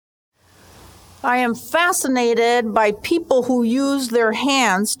I am fascinated by people who use their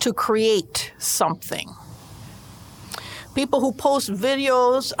hands to create something. People who post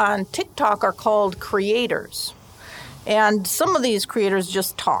videos on TikTok are called creators. And some of these creators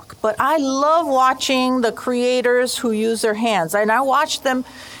just talk. But I love watching the creators who use their hands. And I watch them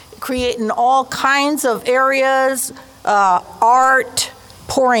create in all kinds of areas, art,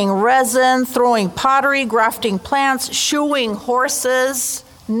 pouring resin, throwing pottery, grafting plants, shoeing horses.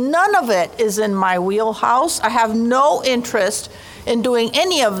 None of it is in my wheelhouse. I have no interest in doing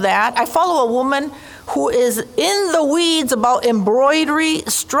any of that. I follow a woman who is in the weeds about embroidery,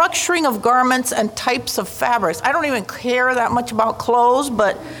 structuring of garments, and types of fabrics. I don't even care that much about clothes,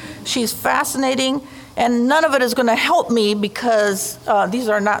 but she's fascinating, and none of it is going to help me because these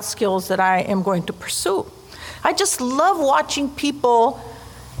are not skills that I am going to pursue. I just love watching people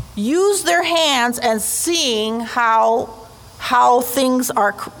use their hands and seeing how things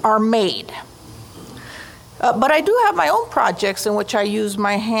are made. But I do have my own projects in which I use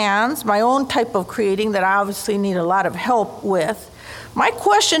my hands, my own type of creating that I obviously need a lot of help with. My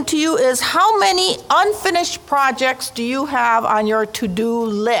question to you is, how many unfinished projects do you have on your to-do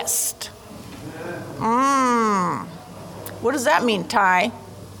list? What does that mean, Ty?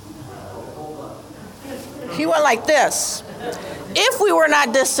 He went like this. If we were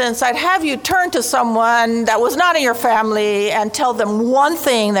not distant, I'd have you turn to someone that was not in your family and tell them one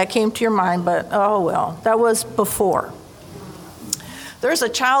thing that came to your mind, but oh well, that was before. There's a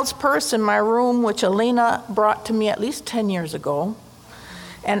child's purse in my room which Elena brought to me at least 10 years ago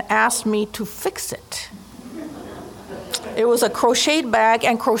and asked me to fix it. It was a crocheted bag,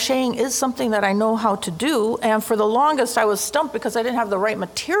 and crocheting is something that I know how to do, and for the longest I was stumped because I didn't have the right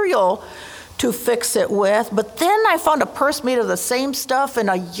material to fix it with. But then I found a purse made of the same stuff in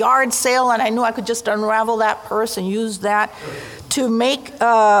a yard sale, and I knew I could just unravel that purse and use that to make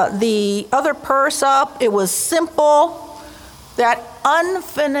the other purse up. It was simple. That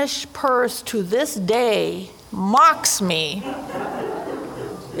unfinished purse to this day mocks me.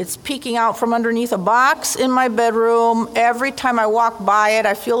 It's peeking out from underneath a box in my bedroom. Every time I walk by it,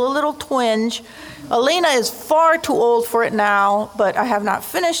 I feel a little twinge. Elena is far too old for it now, but I have not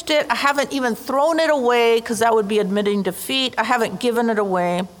finished it. I haven't even thrown it away because that would be admitting defeat. I haven't given it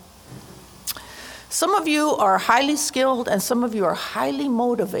away. Some of you are highly skilled and some of you are highly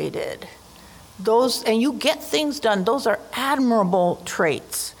motivated. And you get things done. Those are admirable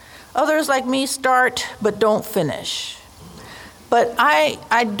traits. Others like me start but don't finish. But I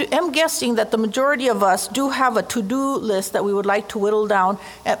am guessing that the majority of us do have a to-do list that we would like to whittle down.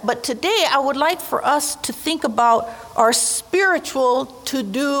 But today, I would like for us to think about our spiritual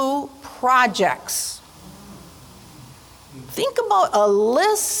to-do projects. Think about a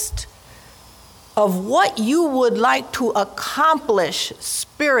list of what you would like to accomplish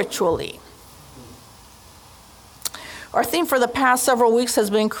spiritually. Our theme for the past several weeks has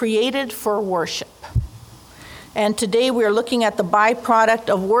been created for worship. And today we are looking at the byproduct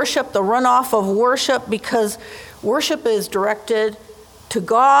of worship, the runoff of worship, because worship is directed to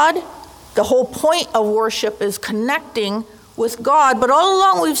God. The whole point of worship is connecting with God. But all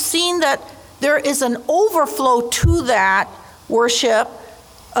along we've seen that there is an overflow to that worship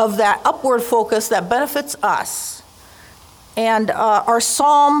of that upward focus that benefits us. And our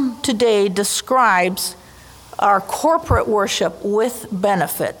psalm today describes our corporate worship with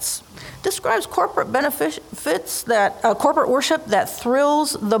benefits. Describes corporate benefits corporate worship that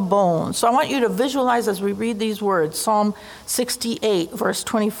thrills the bones. So I want you to visualize as we read these words, Psalm 68, verse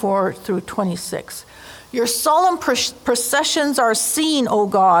 24 through 26. Your solemn processions are seen, O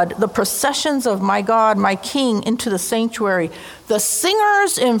God, the processions of my God, my King, into the sanctuary. The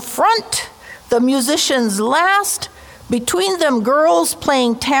singers in front, the musicians last, between them girls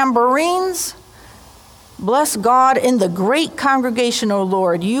playing tambourines. Bless God in the great congregation, O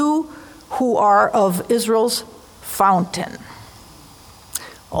Lord, you who are of Israel's fountain.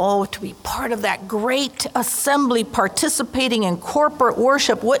 Oh, to be part of that great assembly, participating in corporate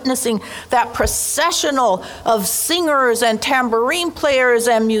worship, witnessing that processional of singers and tambourine players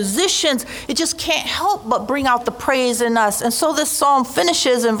and musicians, it just can't help but bring out the praise in us. And so this psalm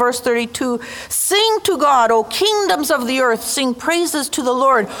finishes in verse 32, sing to God, O kingdoms of the earth, sing praises to the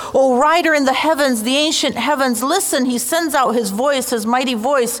Lord. O rider in the heavens, the ancient heavens, listen, he sends out his voice, his mighty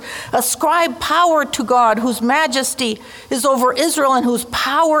voice. Ascribe power to God, whose majesty is over Israel and whose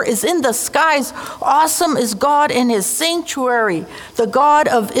power is in the skies. Awesome is God in his sanctuary, the God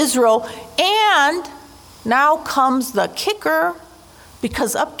of Israel. And now comes the kicker,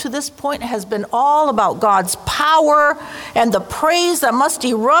 because up to this point it has been all about God's power and the praise that must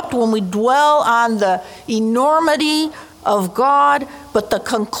erupt when we dwell on the enormity of God. but the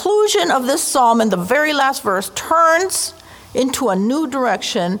conclusion of this psalm in the very last verse turns into a new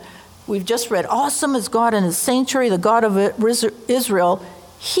direction. We've just read, awesome is God in his sanctuary, the God of Israel.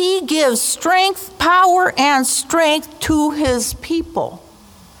 He gives strength, power, and strength to his people.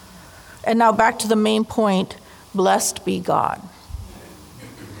 And now back to the main point, blessed be God.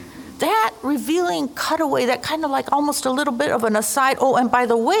 That revealing cutaway, that kind of like almost a little bit of an aside. Oh, and by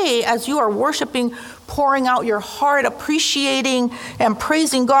the way, as you are worshiping, pouring out your heart, appreciating and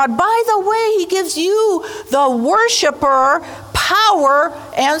praising God, by the way, he gives you, the worshiper, power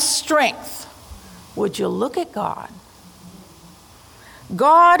and strength. Would you look at God?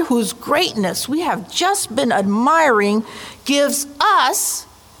 God, whose greatness we have just been admiring, gives us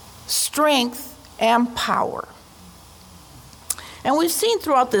strength and power. And we've seen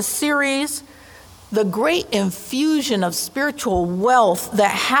throughout this series the great infusion of spiritual wealth that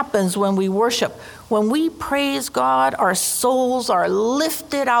happens when we worship. When we praise God, our souls are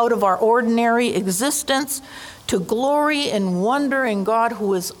lifted out of our ordinary existence to glory and wonder in God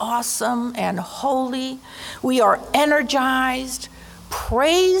who is awesome and holy. We are energized.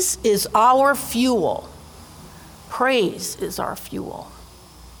 Praise is our fuel. Praise is our fuel.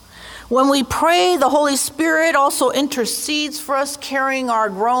 When we pray, the Holy Spirit also intercedes for us, carrying our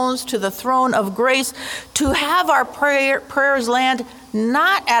groans to the throne of grace, to have our prayers land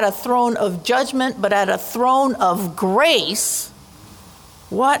not at a throne of judgment, but at a throne of grace.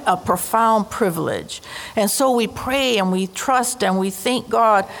 What a profound privilege. And so we pray and we trust and we thank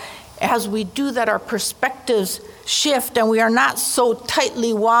God. As we do that, our perspectives shift and we are not so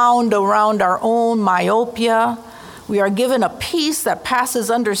tightly wound around our own myopia. We are given a peace that passes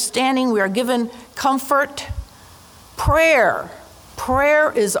understanding. We are given comfort. Prayer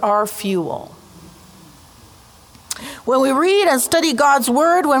is our fuel. When we read and study God's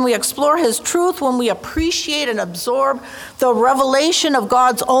word, when we explore his truth, when we appreciate and absorb the revelation of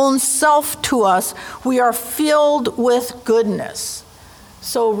God's own self to us, we are filled with goodness.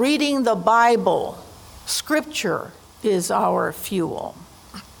 So reading the Bible, scripture, is our fuel.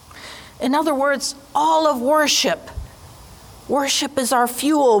 In other words, all of worship is our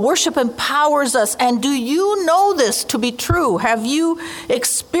fuel. Worship empowers us. And do you know this to be true? Have you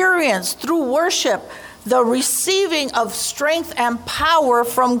experienced through worship the receiving of strength and power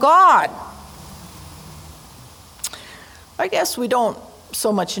from God? I guess we don't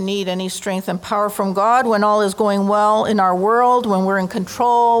so much need any strength and power from God when all is going well in our world, when we're in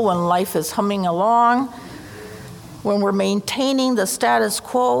control, when life is humming along, when we're maintaining the status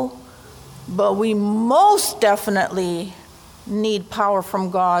quo. But we most definitely need power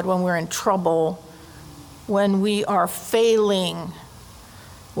from God when we're in trouble, when we are failing,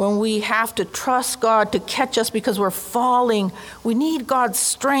 when we have to trust God to catch us because we're falling. We need God's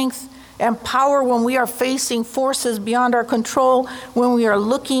strength and power when we are facing forces beyond our control, when we are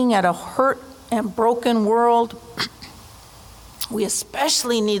looking at a hurt and broken world. We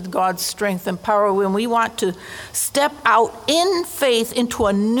especially need God's strength and power when we want to step out in faith into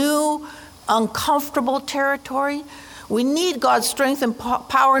a new, uncomfortable territory. We need God's strength and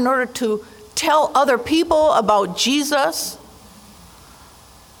power in order to tell other people about Jesus.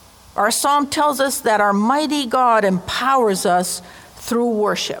 Our psalm tells us that our mighty God empowers us through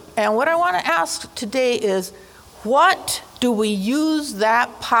worship. And what I want to ask today is, what do we use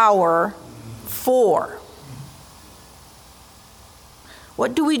that power for?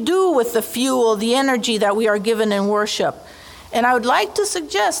 What do we do with the fuel, the energy that we are given in worship? And I would like to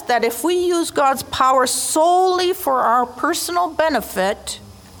suggest that if we use God's power solely for our personal benefit,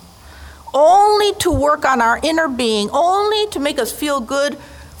 only to work on our inner being, only to make us feel good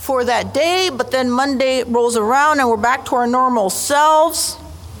for that day, but then Monday rolls around and we're back to our normal selves,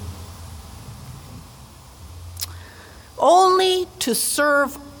 only to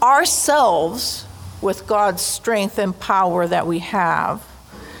serve ourselves with God's strength and power that we have,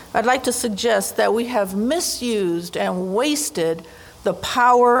 I'd like to suggest that we have misused and wasted the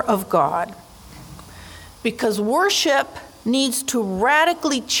power of God. Because worship needs to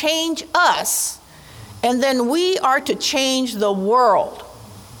radically change us, and then we are to change the world.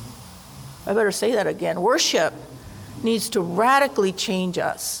 I better say that again. Worship needs to radically change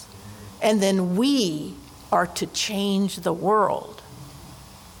us, and then we are to change the world.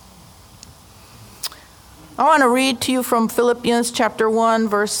 I want to read to you from Philippians chapter 1,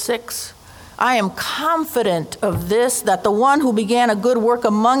 verse 6. I am confident of this, that the one who began a good work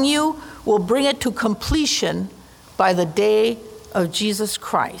among you will bring it to completion by the day of Jesus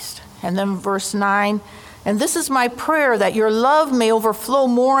Christ. And then verse 9, and this is my prayer, that your love may overflow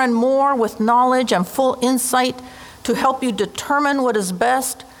more and more with knowledge and full insight to help you determine what is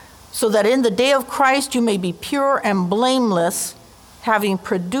best, so that in the day of Christ you may be pure and blameless, having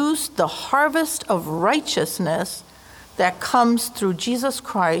produced the harvest of righteousness that comes through Jesus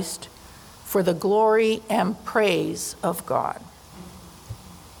Christ for the glory and praise of God.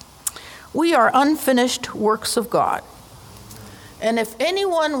 We are unfinished works of God. And if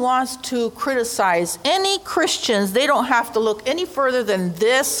anyone wants to criticize any Christians, they don't have to look any further than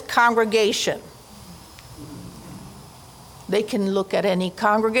this congregation. They can look at any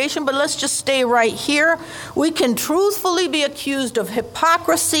congregation, but let's just stay right here. We can truthfully be accused of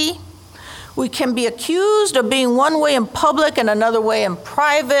hypocrisy. We can be accused of being one way in public and another way in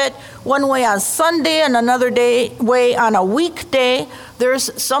private, one way on Sunday and another way on a weekday.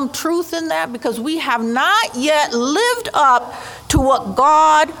 There's some truth in that because we have not yet lived up to what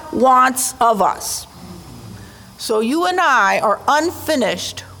God wants of us. So you and I are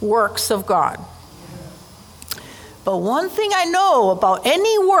unfinished works of God. But one thing I know about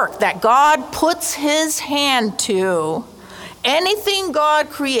any work that God puts his hand to, anything God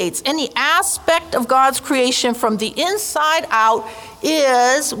creates, any aspect of God's creation from the inside out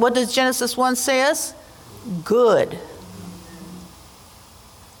is, what does Genesis 1 say us? Good.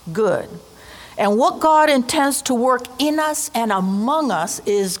 Good. And what God intends to work in us and among us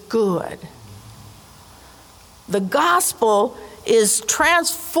is good. The gospel is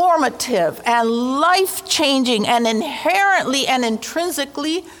transformative and life-changing and inherently and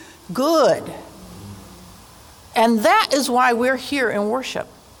intrinsically good. And that is why we're here in worship,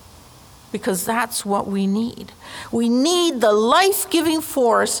 because that's what we need. We need the life-giving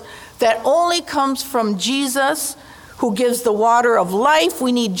force that only comes from Jesus, who gives the water of life.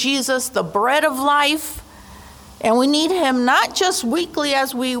 We need Jesus, the bread of life. And we need him not just weekly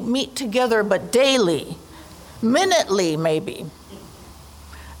as we meet together, but daily, minutely maybe.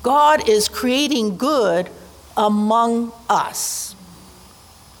 God is creating good among us.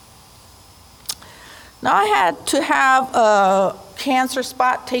 Now, I had to have a cancer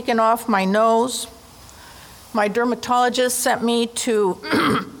spot taken off my nose. My dermatologist sent me to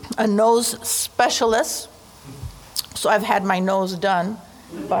a nose specialist. So I've had my nose done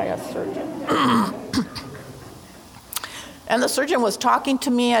by a surgeon. And the surgeon was talking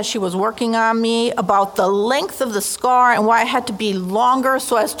to me as she was working on me about the length of the scar and why it had to be longer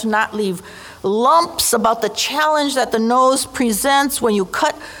so as to not leave lumps, about the challenge that the nose presents when you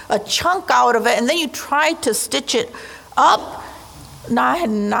cut a chunk out of it and then you try to stitch it up. Now, I had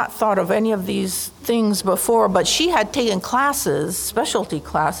not thought of any of these things before, but she had taken classes, specialty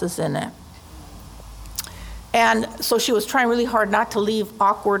classes in it. And so she was trying really hard not to leave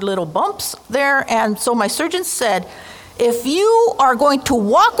awkward little bumps there. And so my surgeon said, if you are going to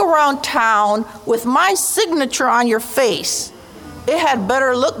walk around town with my signature on your face, it had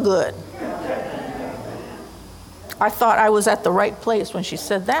better look good. I thought I was at the right place when she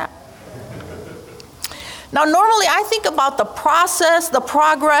said that. Now, normally I think about the process, the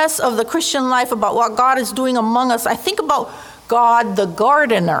progress of the Christian life, about what God is doing among us. I think about God, the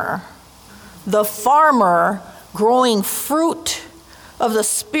gardener, the farmer, growing fruit of the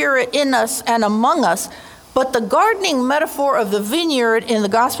Spirit in us and among us. But the gardening metaphor of the vineyard in the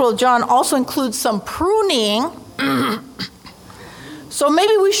Gospel of John also includes some pruning. So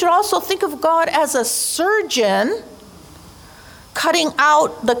maybe we should also think of God as a surgeon cutting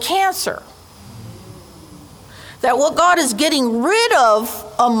out the cancer. That what God is getting rid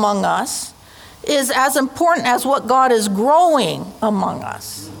of among us is as important as what God is growing among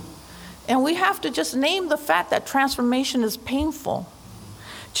us. And we have to just name the fact that transformation is painful.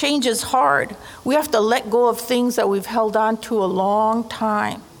 Change is hard. We have to let go of things that we've held on to a long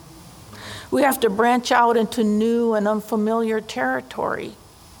time. We have to branch out into new and unfamiliar territory.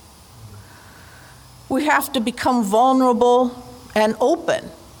 We have to become vulnerable and open.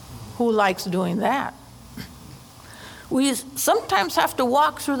 Who likes doing that? We sometimes have to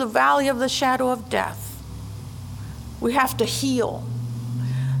walk through the valley of the shadow of death. We have to heal.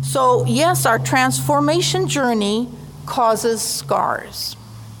 So yes, our transformation journey causes scars.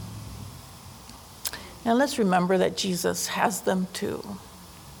 And let's remember that Jesus has them too.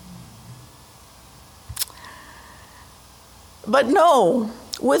 But know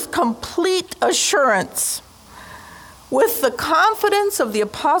with complete assurance, with the confidence of the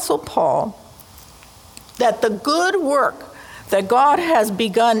Apostle Paul, that the good work that God has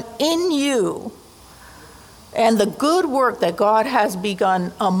begun in you and the good work that God has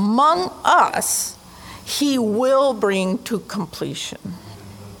begun among us, he will bring to completion.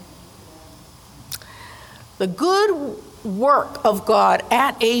 The good work of God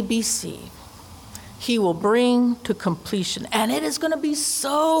at ABC, he will bring to completion. And it is going to be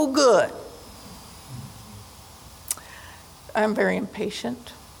so good. I'm very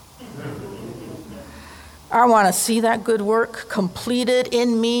impatient. I want to see that good work completed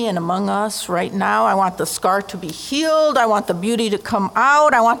in me and among us right now. I want the scar to be healed. I want the beauty to come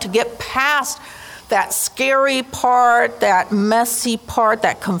out. I want to get past that scary part, that messy part,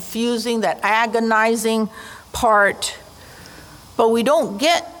 that confusing, that agonizing part. But we don't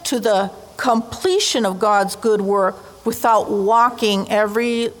get to the completion of God's good work without walking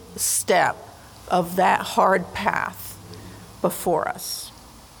every step of that hard path before us.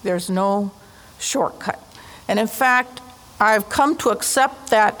 There's no shortcut. And in fact, I've come to accept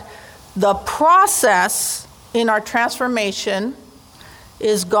that the process in our transformation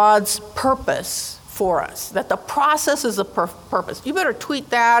is God's purpose for us, that the process is a purpose. You better tweet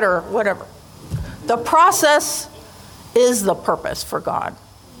that or whatever. The process is the purpose for God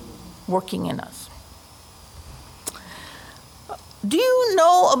working in us. Do you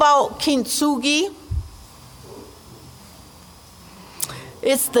know about kintsugi?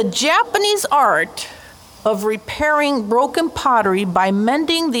 It's the Japanese art of repairing broken pottery by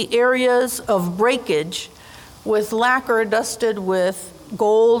mending the areas of breakage with lacquer dusted with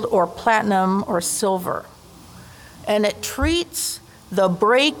gold or platinum or silver. And it treats the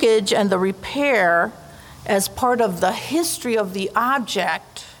breakage and the repair as part of the history of the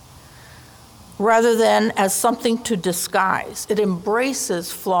object rather than as something to disguise. It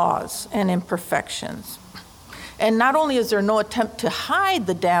embraces flaws and imperfections. And not only is there no attempt to hide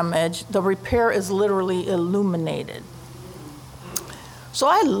the damage, the repair is literally illuminated. So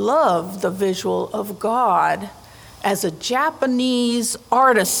I love the visual of God as a Japanese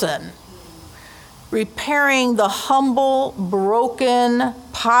artisan, repairing the humble, broken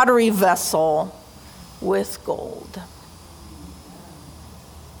pottery vessel with gold.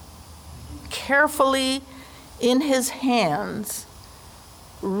 Carefully in his hands,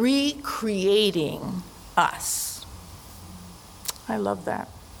 recreating us. I love that.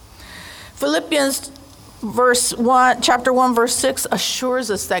 Philippians chapter 1, verse 6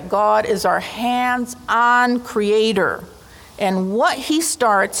 assures us that God is our hands-on creator. And what he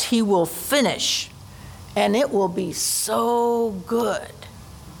starts, he will finish. And it will be so good.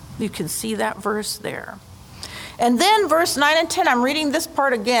 You can see that verse there. And then verse 9 and 10, I'm reading this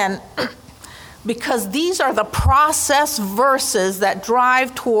part again because these are the process verses that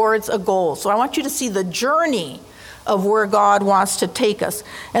drive towards a goal. So I want you to see the journey of where God wants to take us.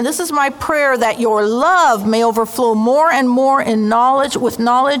 And this is my prayer, that your love may overflow more and more in knowledge, with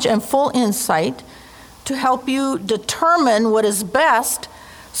knowledge and full insight, to help you determine what is best,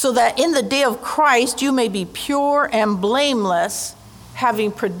 so that in the day of Christ you may be pure and blameless,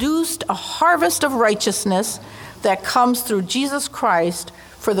 having produced a harvest of righteousness that comes through Jesus Christ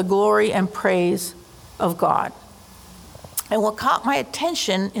for the glory and praise of God. And what caught my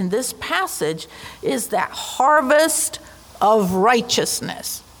attention in this passage is that harvest of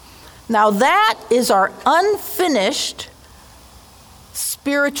righteousness. Now that is our unfinished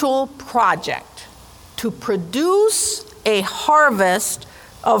spiritual project, to produce a harvest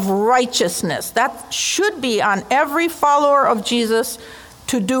of righteousness. That should be on every follower of Jesus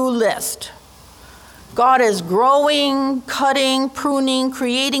to-do list. God is growing, cutting, pruning,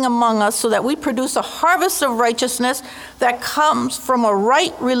 creating among us so that we produce a harvest of righteousness that comes from a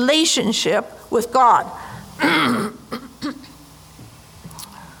right relationship with God.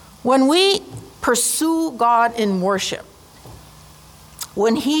 When we pursue God in worship,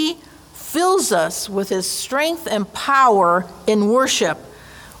 when he fills us with his strength and power in worship,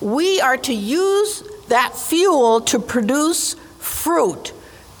 we are to use that fuel to produce fruit,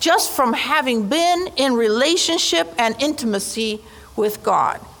 just from having been in relationship and intimacy with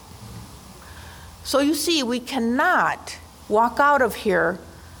God. So you see, we cannot walk out of here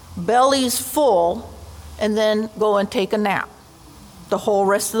bellies full and then go and take a nap the whole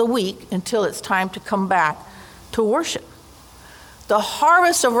rest of the week until it's time to come back to worship. The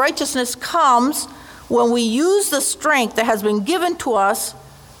harvest of righteousness comes when we use the strength that has been given to us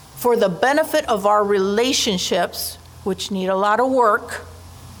for the benefit of our relationships, which need a lot of work,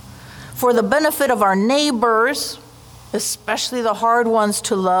 for the benefit of our neighbors, especially the hard ones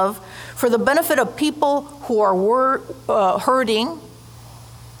to love, for the benefit of people who are hurting,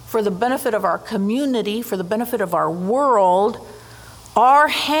 for the benefit of our community, for the benefit of our world. Our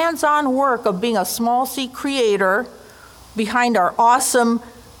hands-on work of being a small c creator behind our awesome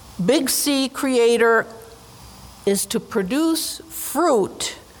big C creator is to produce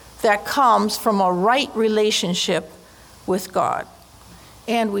fruit that comes from a right relationship with God.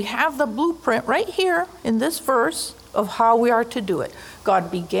 And we have the blueprint right here in this verse of how we are to do it.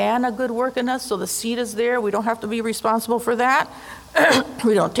 God began a good work in us, so the seed is there. We don't have to be responsible for that.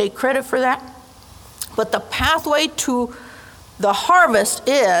 We don't take credit for that. But the pathway to the harvest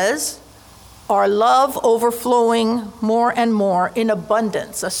is our love overflowing more and more in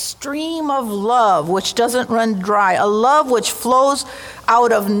abundance, a stream of love which doesn't run dry, a love which flows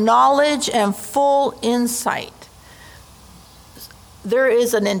out of knowledge and full insight. There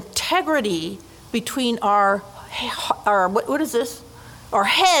is an integrity between our what is this? Our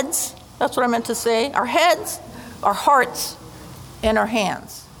heads, that's what I meant to say, our heads, our hearts, and our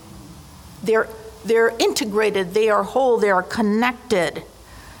hands. They're integrated, they are whole, they are connected.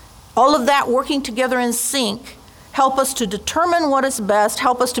 All of that working together in sync help us to determine what is best,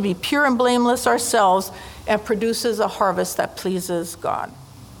 help us to be pure and blameless ourselves, and produces a harvest that pleases God.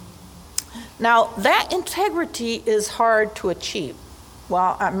 Now, that integrity is hard to achieve.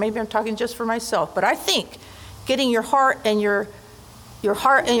 Well, maybe I'm talking just for myself, but I think getting your heart and your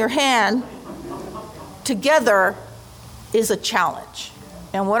hand together is a challenge.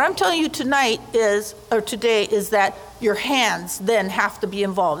 And what I'm telling you today is that your hands then have to be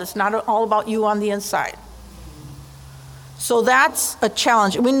involved. It's not all about you on the inside. So that's a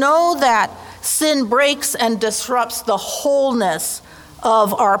challenge. We know that sin breaks and disrupts the wholeness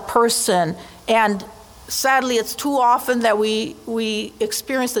of our person. And sadly, it's too often that we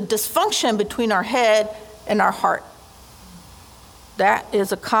experience the dysfunction between our head and our heart. That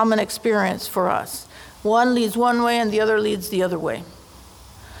is a common experience for us. One leads one way and the other leads the other way.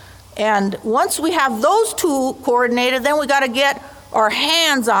 And once we have those two coordinated, then we got to get our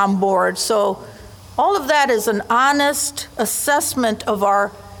hands on board. So all of that is an honest assessment of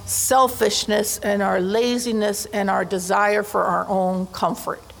our selfishness and our laziness and our desire for our own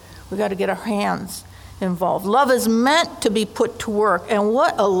comfort. We got to get our hands involved. Love is meant to be put to work, and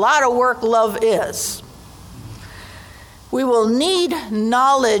what a lot of work love is. We will need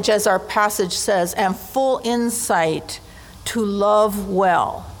knowledge, as our passage says, and full insight to love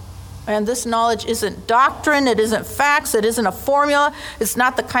well. And this knowledge isn't doctrine, it isn't facts, it isn't a formula. It's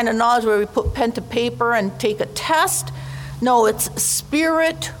not the kind of knowledge where we put pen to paper and take a test. No, it's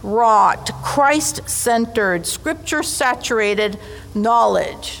spirit-wrought, Christ-centered, scripture-saturated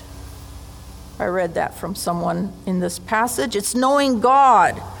knowledge. I read that from someone in this passage. It's knowing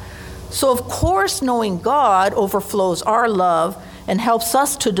God. So, of course, knowing God overflows our love and helps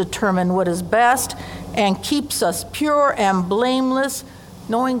us to determine what is best and keeps us pure and blameless.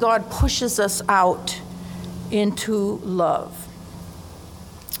 Knowing God pushes us out into love.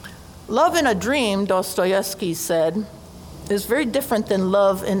 Love in a dream, Dostoevsky said, is very different than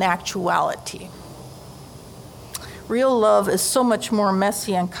love in actuality. Real love is so much more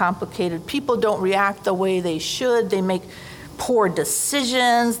messy and complicated. People don't react the way they should. They make poor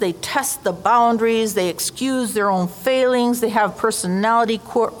decisions. They test the boundaries. They excuse their own failings. They have personality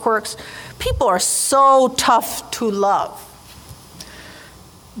quirks. People are so tough to love.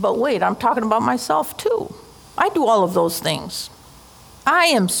 But wait, I'm talking about myself too. I do all of those things. I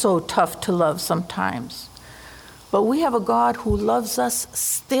am so tough to love sometimes. But we have a God who loves us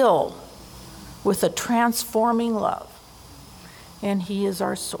still with a transforming love. And He is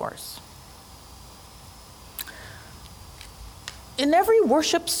our source. In every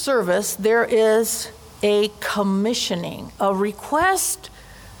worship service, there is a commissioning, a request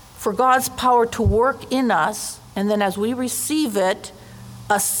for God's power to work in us, and then as we receive it,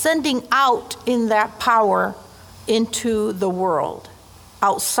 a sending out in that power into the world,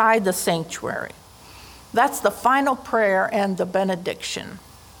 outside the sanctuary. That's the final prayer and the benediction,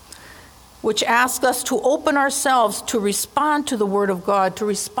 which asks us to open ourselves to respond to the Word of God, to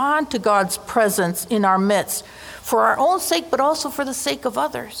respond to God's presence in our midst, for our own sake, but also for the sake of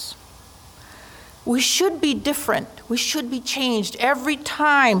others. We should be different. We should be changed every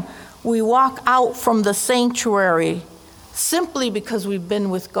time we walk out from the sanctuary, simply because we've been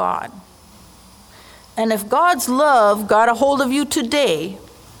with God. And if God's love got a hold of you today,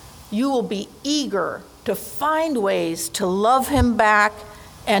 you will be eager to find ways to love Him back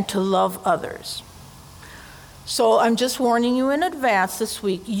and to love others. So I'm just warning you in advance this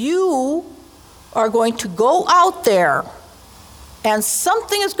week. You are going to go out there and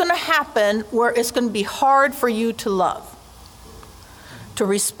something is going to happen where it's going to be hard for you to love, to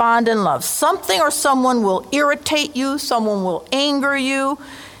respond in love. Something or someone will irritate you, someone will anger you,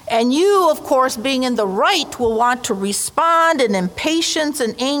 and you, of course, being in the right, will want to respond in impatience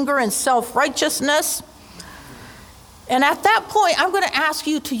and anger and self-righteousness. And at that point, I'm going to ask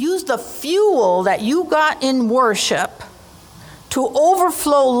you to use the fuel that you got in worship to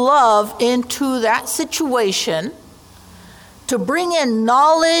overflow love into that situation, to bring in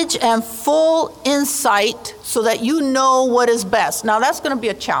knowledge and full insight so that you know what is best. Now, that's going to be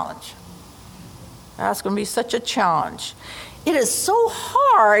a challenge. That's going to be such a challenge. It is so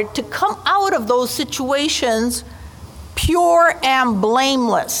hard to come out of those situations pure and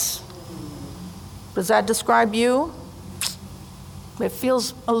blameless. Does that describe you? It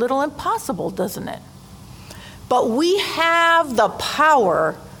feels a little impossible, doesn't it? But we have the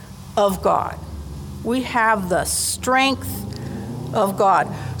power of God. We have the strength of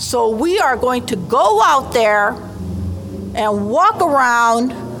God. So we are going to go out there and walk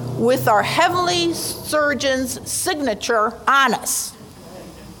around with our heavenly surgeon's signature on us.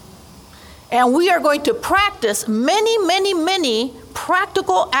 And we are going to practice many, many, many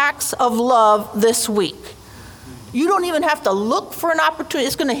practical acts of love this week. You don't even have to look for an opportunity.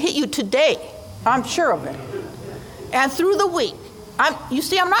 It's going to hit you today. I'm sure of it. And through the week. I'm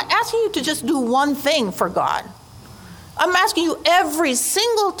not asking you to just do one thing for God. I'm asking you every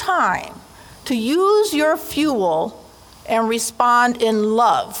single time to use your fuel and respond in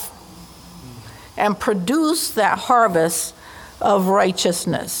love and produce that harvest of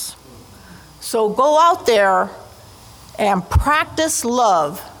righteousness. So go out there and practice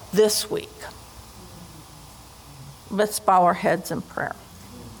love this week. Let's bow our heads in prayer.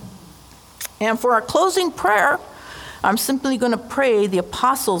 And for our closing prayer, I'm simply going to pray the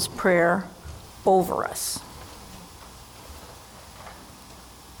Apostles' Prayer over us.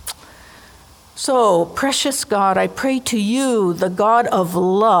 So, precious God, I pray to you, the God of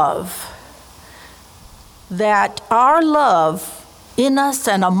love, that our love in us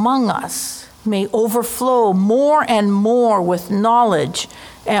and among us may overflow more and more with knowledge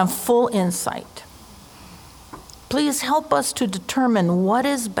and full insight. Please help us to determine what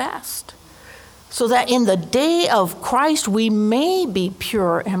is best, so that in the day of Christ we may be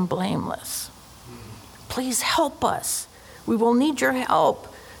pure and blameless. Please help us. We will need your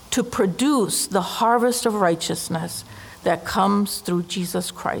help to produce the harvest of righteousness that comes through Jesus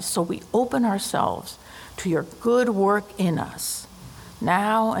Christ. So we open ourselves to your good work in us,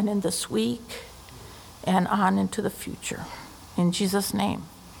 now and in this week and on into the future. In Jesus' name,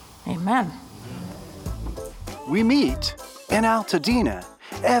 amen. We meet in Altadena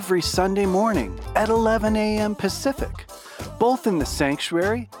every Sunday morning at 11 a.m. Pacific, both in the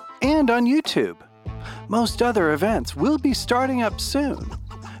sanctuary and on YouTube. Most other events will be starting up soon,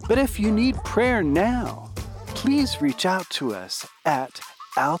 but if you need prayer now, please reach out to us at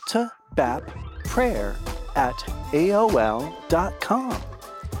altabapprayer@aol.com.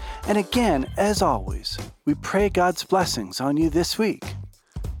 And again, as always, we pray God's blessings on you this week.